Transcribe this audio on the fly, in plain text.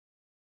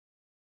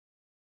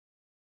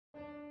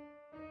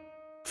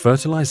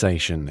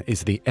Fertilization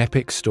is the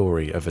epic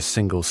story of a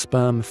single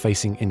sperm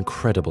facing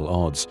incredible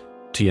odds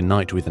to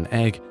unite with an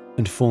egg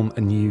and form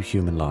a new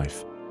human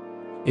life.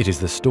 It is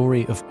the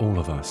story of all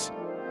of us.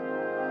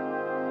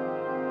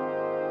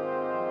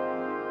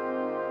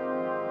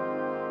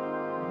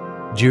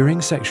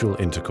 During sexual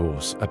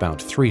intercourse, about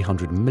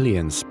 300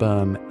 million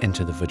sperm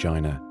enter the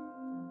vagina.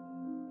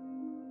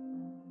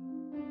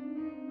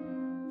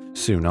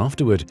 Soon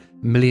afterward,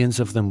 millions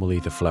of them will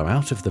either flow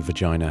out of the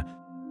vagina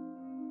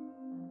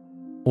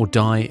or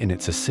die in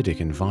its acidic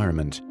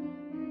environment.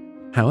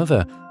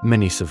 However,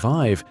 many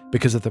survive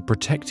because of the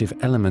protective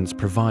elements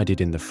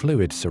provided in the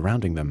fluid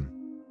surrounding them.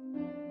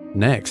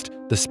 Next,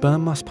 the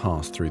sperm must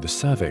pass through the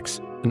cervix,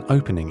 an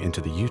opening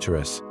into the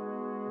uterus.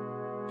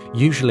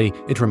 Usually,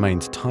 it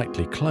remains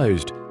tightly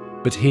closed,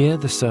 but here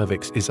the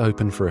cervix is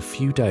open for a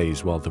few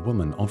days while the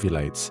woman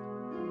ovulates.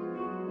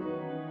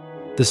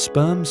 The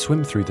sperm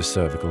swim through the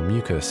cervical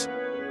mucus,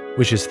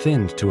 which is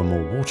thinned to a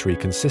more watery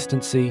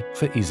consistency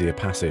for easier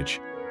passage.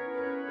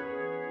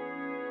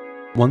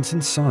 Once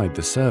inside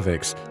the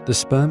cervix, the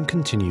sperm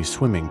continues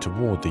swimming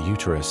toward the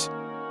uterus,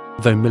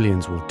 though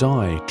millions will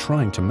die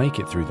trying to make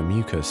it through the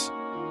mucus.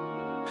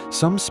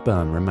 Some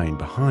sperm remain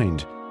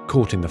behind,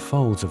 caught in the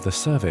folds of the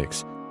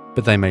cervix,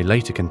 but they may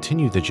later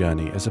continue the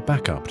journey as a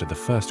backup to the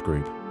first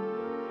group.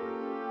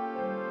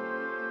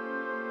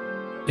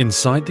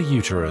 Inside the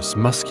uterus,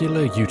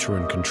 muscular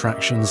uterine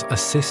contractions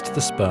assist the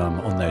sperm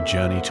on their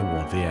journey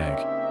toward the egg.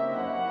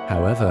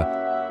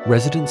 However,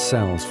 resident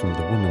cells from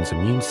the woman's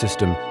immune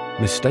system,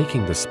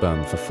 mistaking the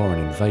sperm for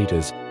foreign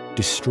invaders,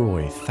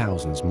 destroy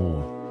thousands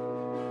more.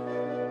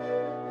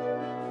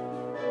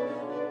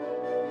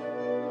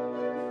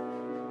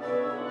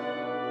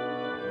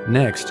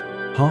 Next,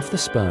 half the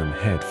sperm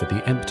head for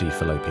the empty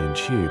fallopian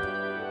tube,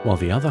 while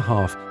the other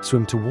half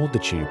swim toward the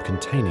tube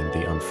containing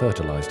the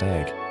unfertilized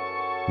egg.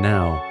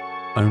 Now,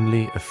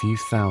 only a few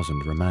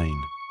thousand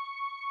remain.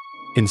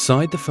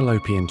 Inside the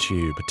fallopian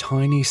tube,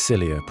 tiny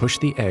cilia push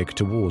the egg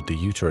toward the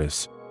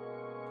uterus.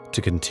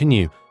 To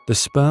continue, the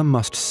sperm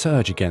must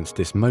surge against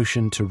this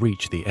motion to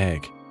reach the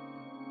egg.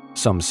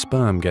 Some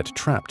sperm get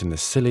trapped in the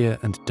cilia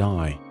and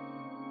die.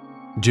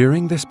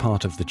 During this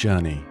part of the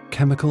journey,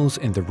 chemicals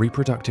in the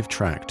reproductive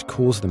tract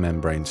cause the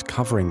membranes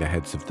covering the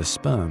heads of the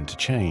sperm to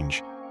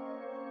change.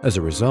 As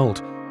a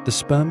result, the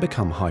sperm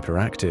become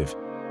hyperactive,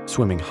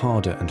 swimming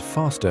harder and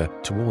faster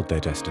toward their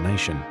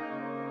destination.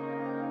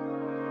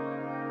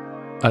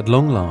 At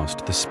long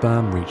last, the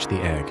sperm reach the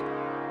egg.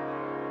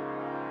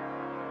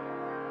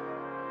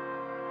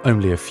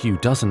 Only a few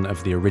dozen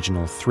of the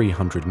original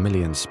 300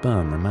 million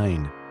sperm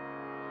remain.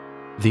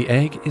 The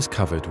egg is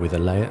covered with a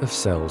layer of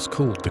cells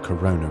called the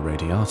corona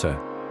radiata.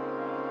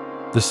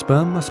 The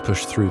sperm must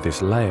push through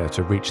this layer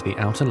to reach the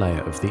outer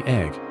layer of the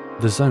egg,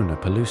 the zona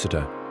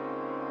pellucida.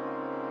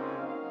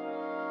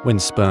 When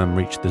sperm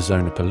reach the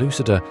zona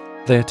pellucida,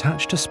 they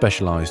attach to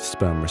specialized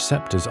sperm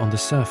receptors on the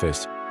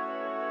surface,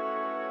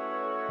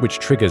 which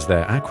triggers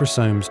their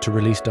acrosomes to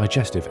release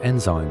digestive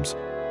enzymes,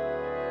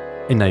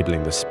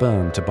 enabling the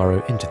sperm to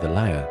burrow into the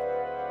layer.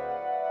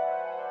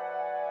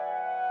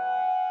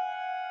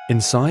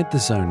 Inside the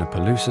zona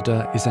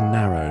pellucida is a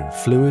narrow,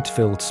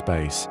 fluid-filled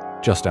space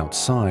just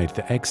outside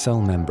the egg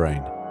cell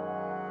membrane.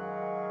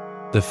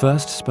 The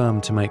first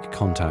sperm to make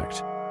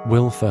contact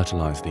will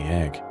fertilize the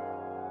egg.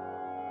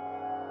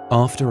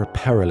 After a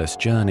perilous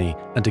journey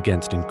and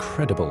against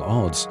incredible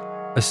odds,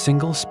 a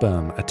single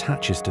sperm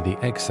attaches to the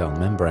egg cell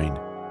membrane.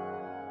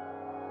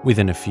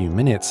 Within a few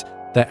minutes,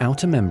 their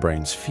outer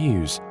membranes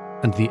fuse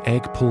and the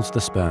egg pulls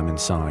the sperm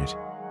inside.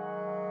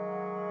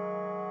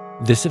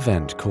 This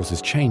event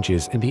causes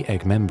changes in the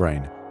egg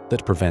membrane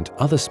that prevent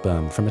other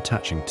sperm from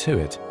attaching to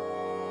it.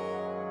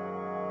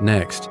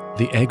 Next,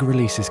 the egg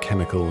releases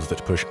chemicals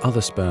that push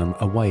other sperm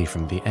away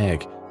from the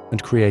egg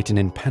and create an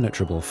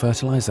impenetrable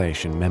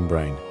fertilization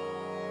membrane.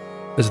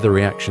 As the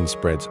reaction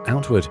spreads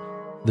outward,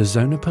 the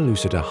zona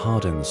pellucida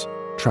hardens,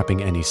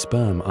 trapping any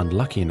sperm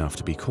unlucky enough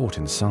to be caught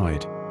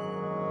inside.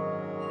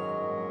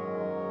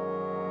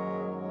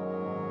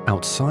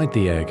 Outside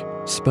the egg,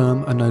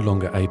 sperm are no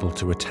longer able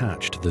to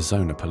attach to the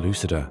zona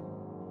pellucida.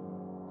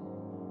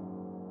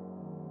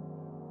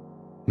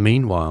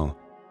 Meanwhile,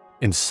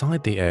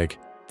 inside the egg,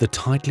 the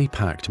tightly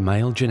packed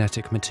male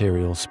genetic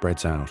material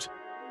spreads out.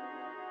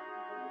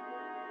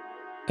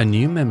 A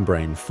new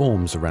membrane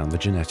forms around the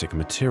genetic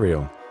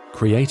material,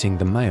 creating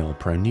the male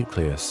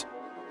pronucleus.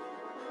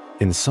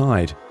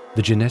 Inside,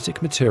 the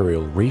genetic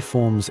material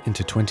reforms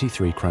into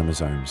 23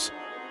 chromosomes.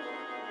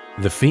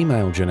 The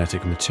female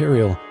genetic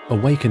material,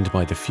 awakened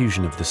by the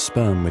fusion of the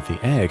sperm with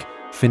the egg,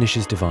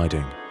 finishes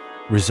dividing,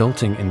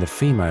 resulting in the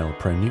female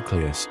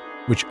pronucleus,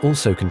 which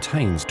also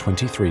contains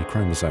 23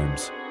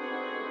 chromosomes.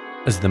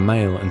 As the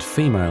male and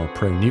female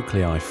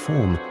pronuclei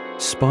form,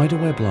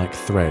 spiderweb-like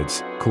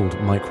threads, called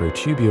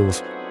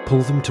microtubules,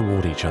 pull them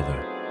toward each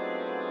other.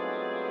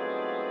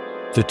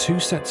 The two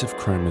sets of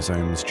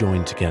chromosomes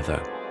join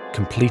together,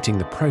 completing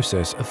the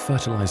process of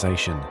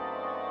fertilization.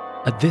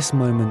 At this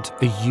moment,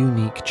 a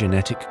unique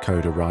genetic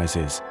code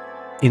arises,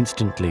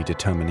 instantly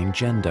determining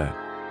gender,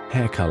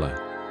 hair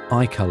color,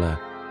 eye color,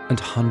 and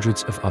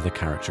hundreds of other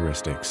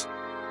characteristics.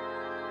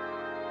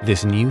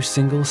 This new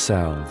single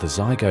cell, the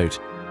zygote,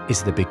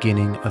 is the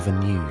beginning of a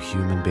new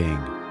human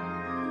being.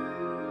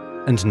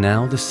 And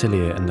now the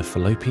cilia in the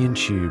fallopian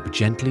tube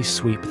gently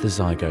sweep the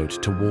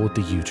zygote toward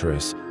the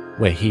uterus,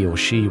 where he or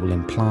she will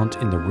implant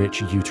in the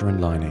rich uterine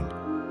lining,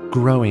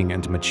 growing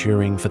and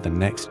maturing for the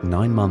next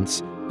 9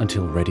 months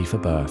until ready for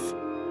birth.